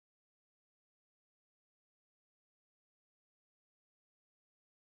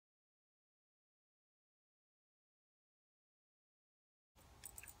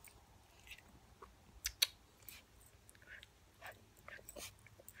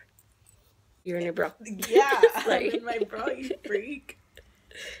You're in your bra. Yeah, I'm in my bra, you freak.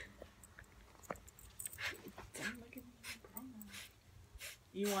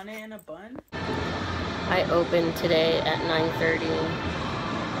 You want it in a bun? I opened today at 9:30.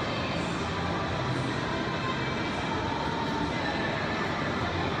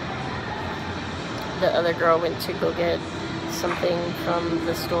 The other girl went to go get something from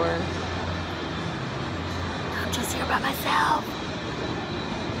the store. I'm just here by myself.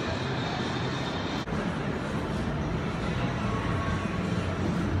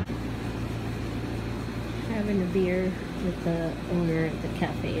 Having a beer with the owner at the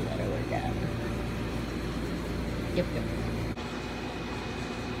cafe that I work at. Yep.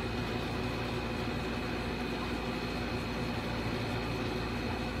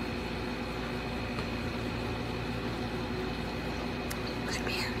 Good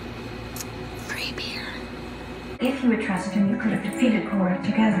beer. Free beer. If you had trusted him, you could have defeated Cora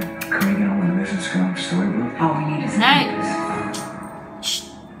together. Can we get on with the business, Scott? Still able? All we need is Shh.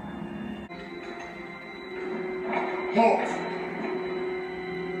 Halt!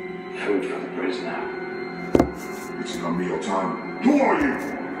 Food for the prisoner. It's not meal time. Who are you?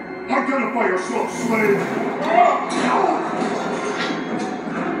 Identify yourself, slave!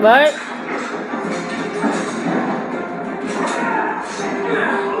 What?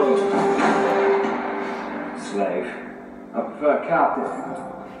 Slave. I prefer captive.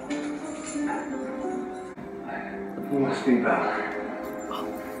 You must be back.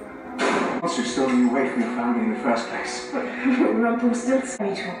 Once you've stolen you away from your family in the first place. Rumpelstiltskin.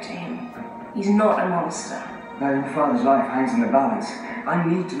 Let me talk to him. He's not a monster. Now your father's life hangs in the balance. I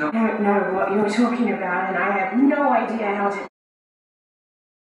need to know. I don't know what you're talking about, and I have no idea how to...